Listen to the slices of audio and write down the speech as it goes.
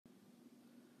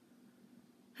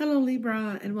Hello,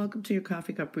 Libra, and welcome to your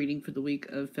coffee cup reading for the week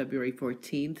of February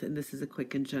 14th. And this is a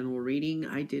quick and general reading.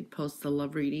 I did post the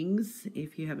love readings.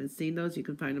 If you haven't seen those, you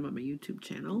can find them on my YouTube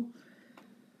channel.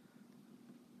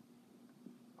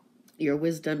 Your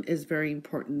wisdom is very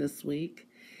important this week.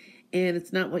 And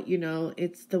it's not what you know,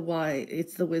 it's the why,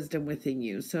 it's the wisdom within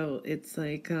you. So it's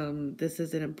like this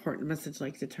is an important message,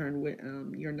 like to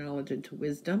turn your knowledge into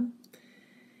wisdom.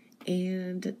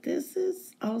 And this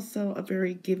is also a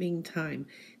very giving time.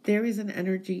 There is an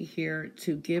energy here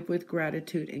to give with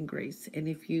gratitude and grace. And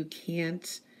if you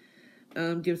can't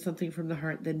give something from the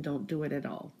heart, then don't do it at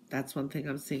all. That's one thing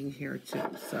I'm seeing here too.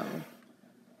 So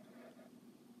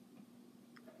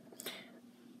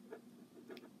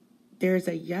there's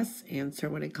a yes answer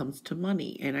when it comes to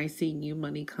money. And I see new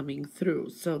money coming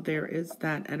through. So there is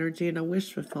that energy and a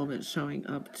wish fulfillment showing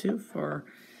up too for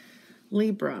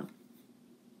Libra.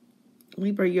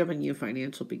 Libra, you have a new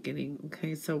financial beginning.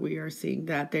 Okay, so we are seeing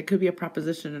that. There could be a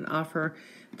proposition and offer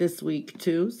this week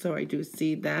too. So I do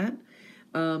see that.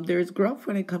 There's growth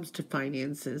when it comes to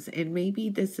finances. And maybe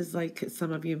this is like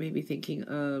some of you may be thinking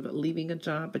of leaving a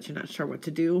job, but you're not sure what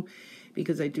to do,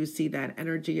 because I do see that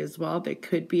energy as well. There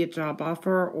could be a job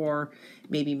offer or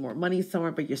maybe more money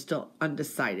somewhere, but you're still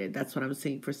undecided. That's what I'm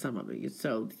seeing for some of you.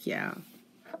 So yeah.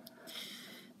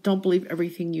 Don't believe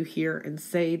everything you hear and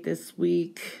say this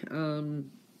week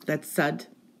that's said.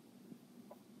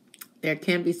 There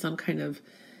can be some kind of,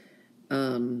 I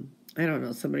don't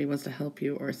know, somebody wants to help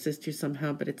you or assist you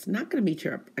somehow, but it's not going to meet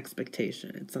your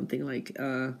expectation. It's something like,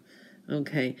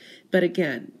 okay. But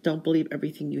again, don't believe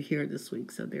everything you hear this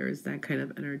week. So there is that kind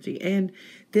of energy. And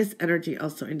this energy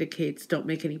also indicates don't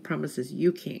make any promises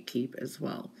you can't keep as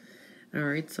well. All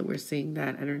right, so we're seeing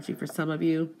that energy for some of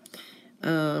you.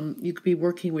 You could be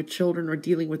working with children or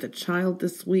dealing with a child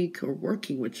this week, or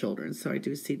working with children. So I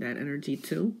do see that energy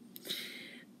too.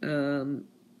 You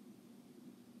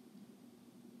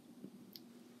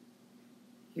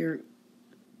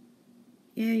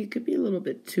could be a little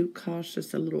bit too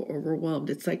cautious, a little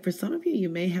overwhelmed. It's like for some of you, you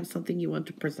may have something you want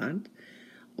to present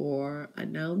or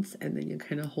announce, and then you're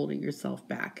kind of holding yourself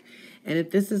back. And if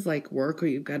this is like work or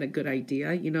you've got a good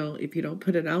idea, if you don't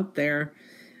put it out there,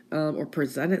 or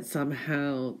present it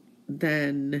somehow,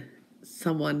 then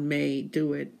someone may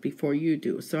do it before you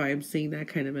do. So I am seeing that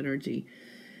kind of energy.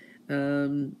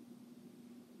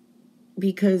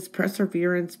 Because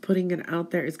perseverance, putting it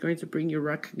out there, is going to bring you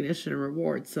recognition and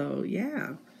reward. So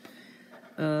yeah.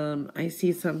 I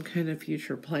see some kind of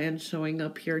future plans showing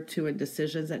up here too, and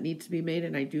decisions that need to be made.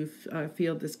 And I do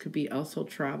feel this could be also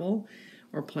travel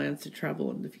or plans to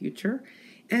travel in the future.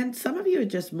 And some of you are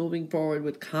just moving forward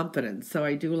with confidence. So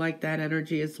I do like that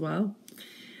energy as well.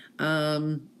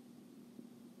 It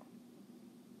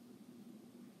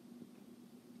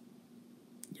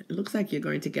looks like you're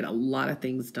going to get a lot of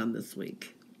things done this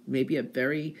week. Maybe a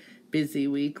very busy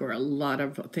week or a lot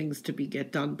of things to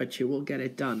get done, but you will get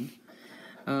it done.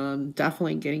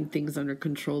 Definitely getting things under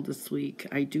control this week.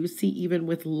 I do see even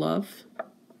with love,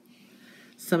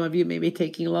 some of you may be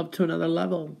taking love to another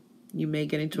level. You may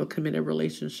get into a committed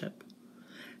relationship.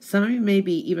 Some of you may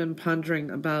be even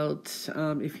pondering about,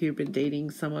 if you've been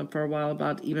dating someone for a while,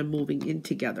 about even moving in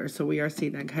together. So we are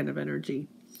seeing that kind of energy.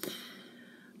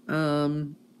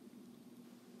 Someone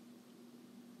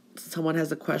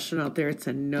has a question out there. It's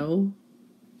a no.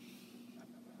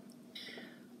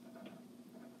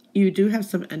 You do have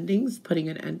some endings, putting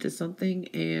an end to something.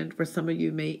 And for some of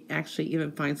you may actually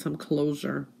even find some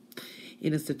closure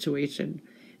in a situation.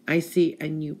 I see a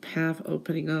new path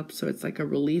opening up. So it's like a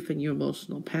relief, a new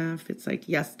emotional path. It's like,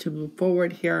 yes, to move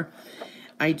forward here.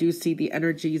 I do see the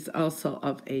energies also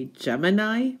of a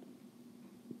Gemini.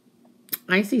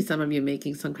 I see some of you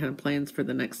making some kind of plans for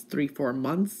the next 3-4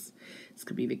 months. This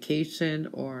could be vacation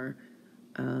or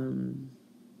something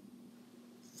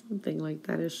like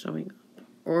that is showing up.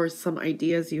 Or some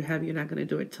ideas you have, you're not going to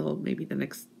do it till maybe the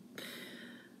next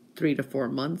 3 to 4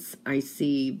 months. I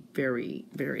see very,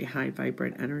 very high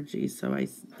vibrant energy. So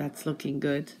that's looking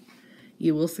good.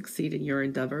 You will succeed in your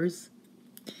endeavors.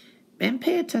 And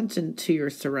pay attention to your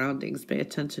surroundings. Pay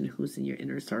attention who's in your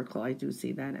inner circle. I do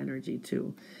see that energy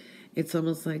too. It's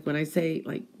almost like when I say,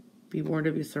 like, be warned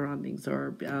of your surroundings,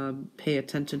 or pay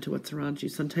attention to what surrounds you.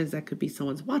 Sometimes that could be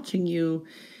someone's watching you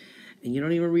and you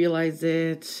don't even realize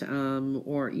it,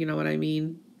 or you know what I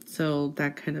mean? So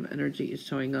that kind of energy is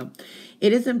showing up.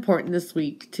 It is important this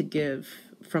week to give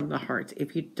from the heart.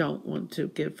 If you don't want to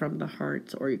give from the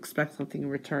heart or you expect something in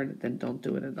return, then don't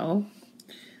do it at all.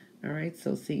 All right,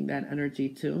 so seeing that energy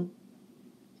too.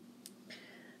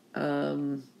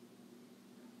 And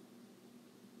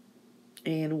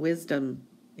wisdom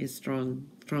is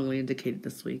strongly indicated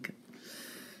this week.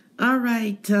 All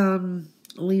right,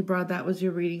 Libra, that was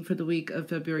your reading for the week of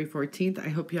February 14th. I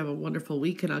hope you have a wonderful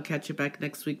week, and I'll catch you back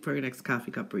next week for your next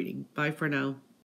coffee cup reading. Bye for now.